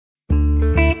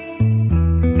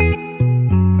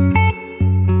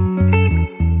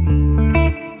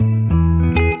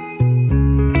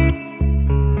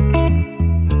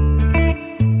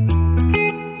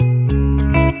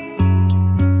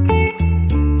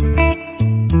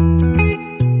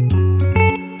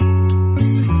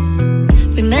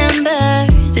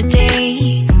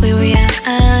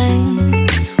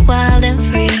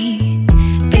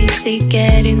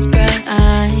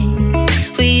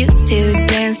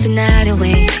night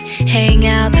away, hang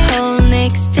out the whole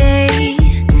next day,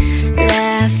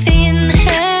 laughing,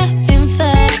 having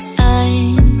fun.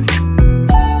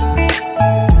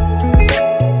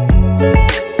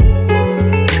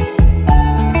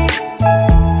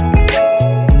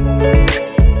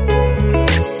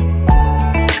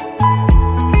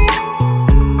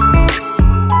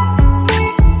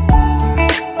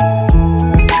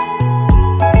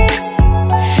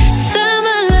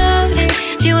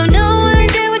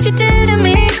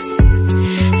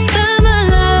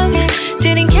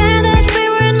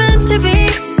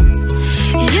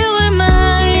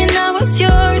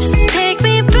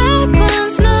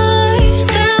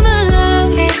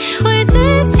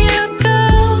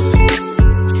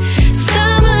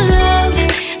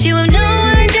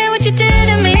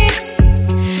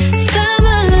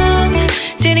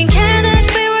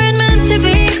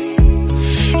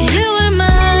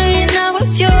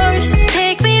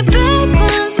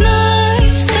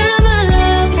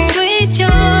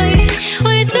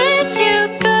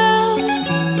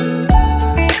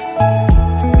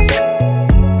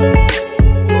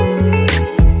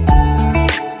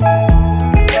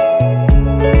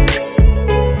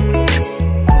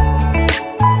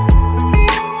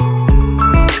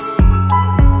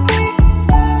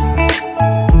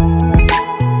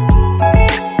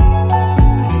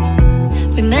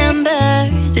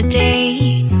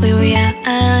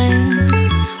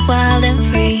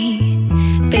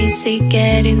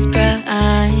 Getting sprung.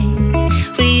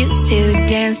 We used to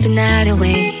dance the night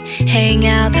away, hang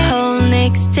out the whole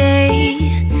next day,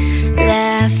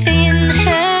 laughing,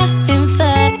 having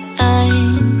fun.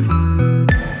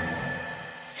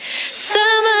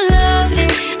 Summer love,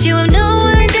 you have no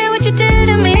idea what you did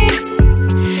to me.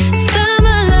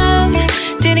 Summer love,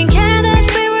 didn't care that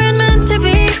we weren't meant to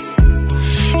be.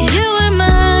 You were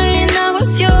mine, I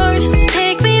was yours.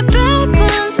 Take me back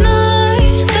once more.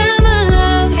 Summer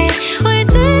love, where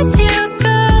did you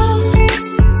go?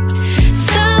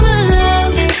 Summer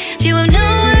love, you have no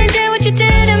idea what you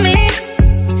did to me.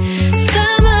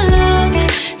 Summer love,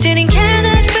 didn't care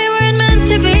that we weren't meant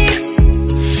to be.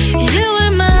 You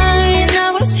were mine,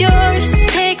 I was yours.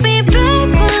 Take me back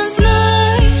once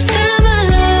more. Summer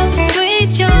love, sweet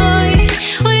joy,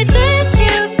 where did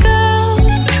you go?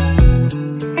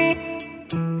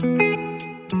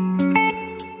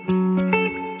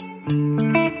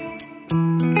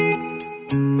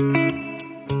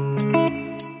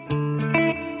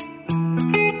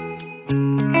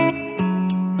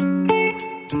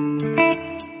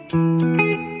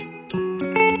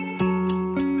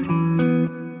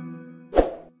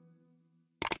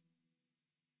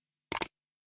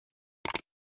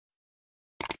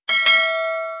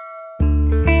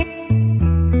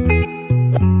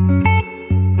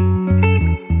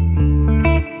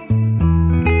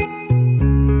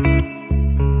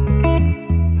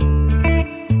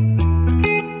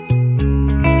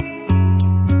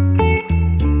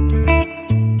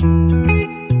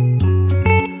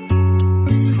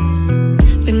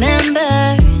 Remember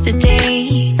the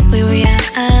days we were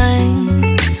young,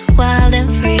 wild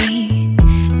and free,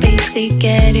 basic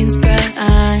getting sprung.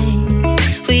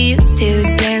 We used to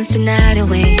dance the night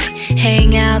away,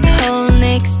 hang out the whole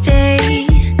next day,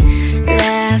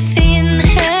 laughing,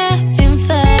 having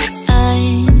fun.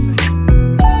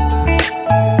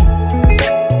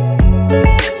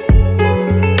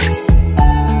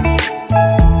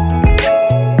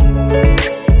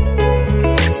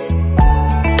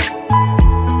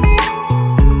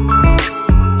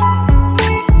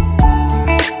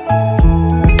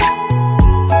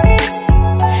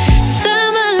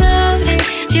 Summer love,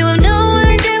 you have no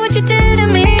idea what you did to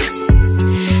me.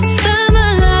 Summer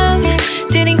love,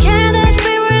 didn't care that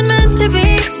we weren't meant to be.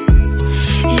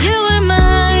 You were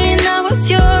mine, I was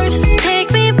yours.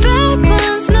 Take me back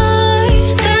once more.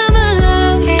 Summer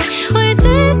love, where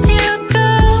did you go?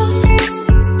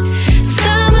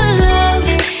 Summer love,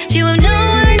 you have no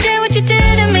idea what you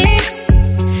did to me.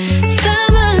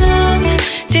 Summer love,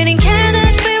 didn't care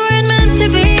that we weren't meant to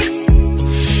be.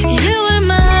 You were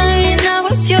mine, I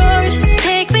was yours.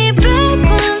 Take me back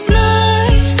once more.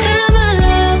 Summer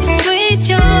love, sweet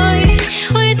joy,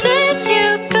 where did you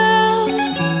go?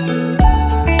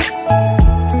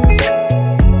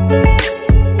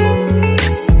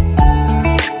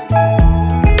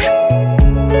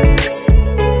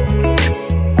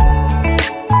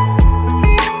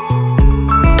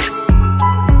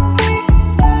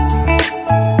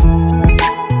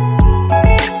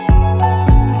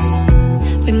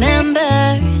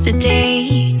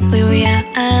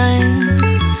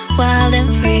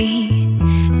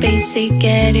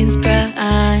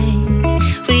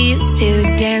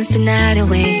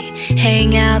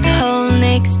 hang out the whole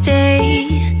next day,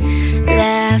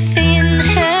 laughing,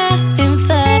 having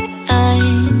fun.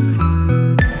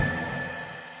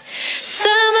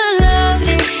 Summer love,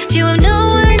 you have no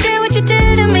idea what you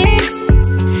did to me.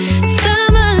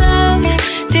 Summer love,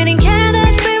 didn't care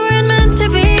that we weren't meant to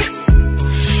be.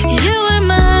 You were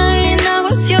mine, I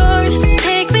was yours.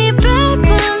 Take me back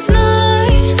once more.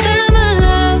 Summer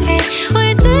love,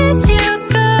 where did you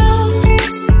go?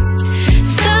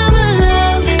 Summer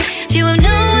love, you have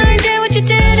no idea what you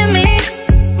did to me.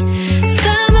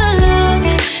 Summer love,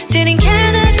 didn't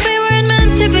care that we weren't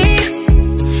meant to be.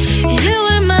 You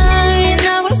were mine,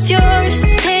 I was yours.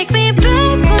 Take me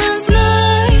back once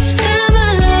more. Summer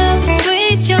love,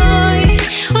 sweet joy,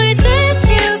 where did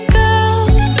you go?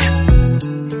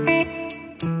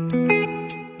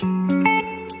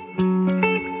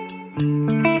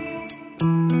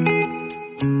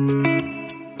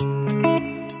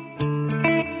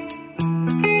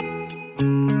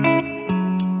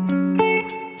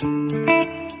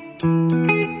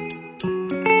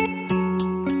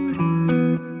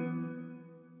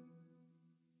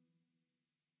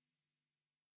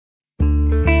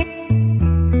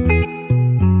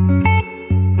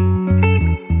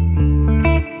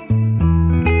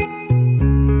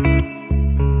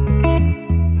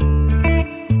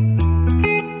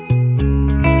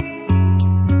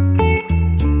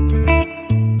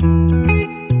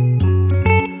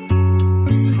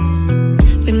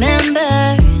 Remember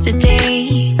the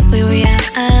days we were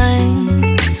young,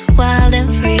 wild and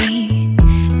free,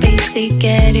 basic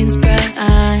getting sprung.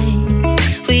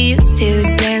 We used to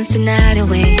dance the night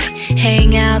away,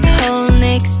 hang out the whole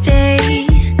next day,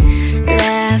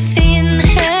 laughing,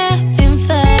 having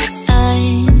fun.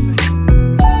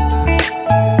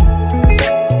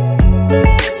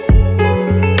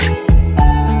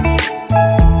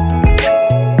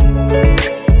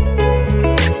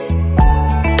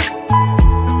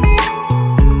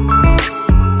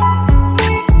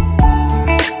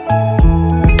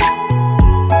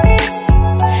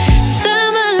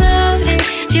 Summer love,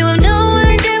 you have no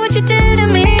idea what you did to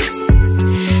me.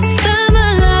 Summer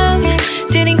love,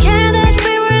 didn't care that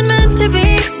we weren't meant to be.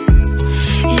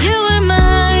 You were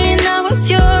mine, I was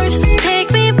yours. Take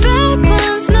me back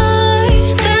once more.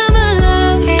 Summer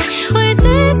love, where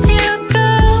did you go?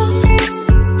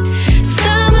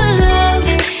 Summer love,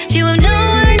 you have no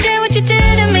idea what you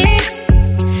did to me.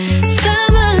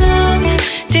 Summer love,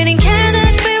 didn't care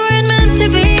that we weren't meant to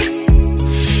be.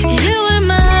 You were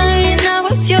mine, I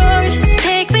was yours.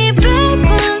 Take me back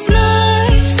once more.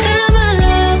 Summer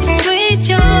love, sweet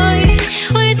joy,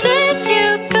 where did you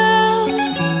go?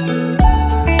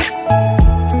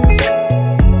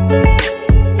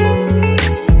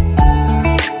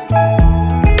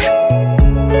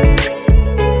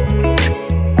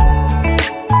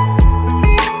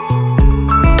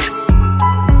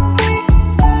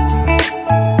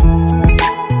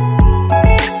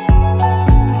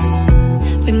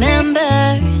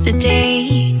 Remember the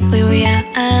days we were young,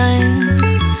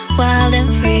 wild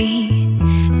and free,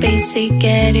 basic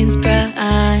getting sprung.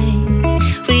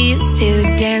 We used to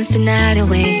dance the night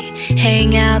away,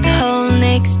 hang out the whole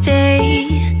next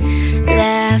day,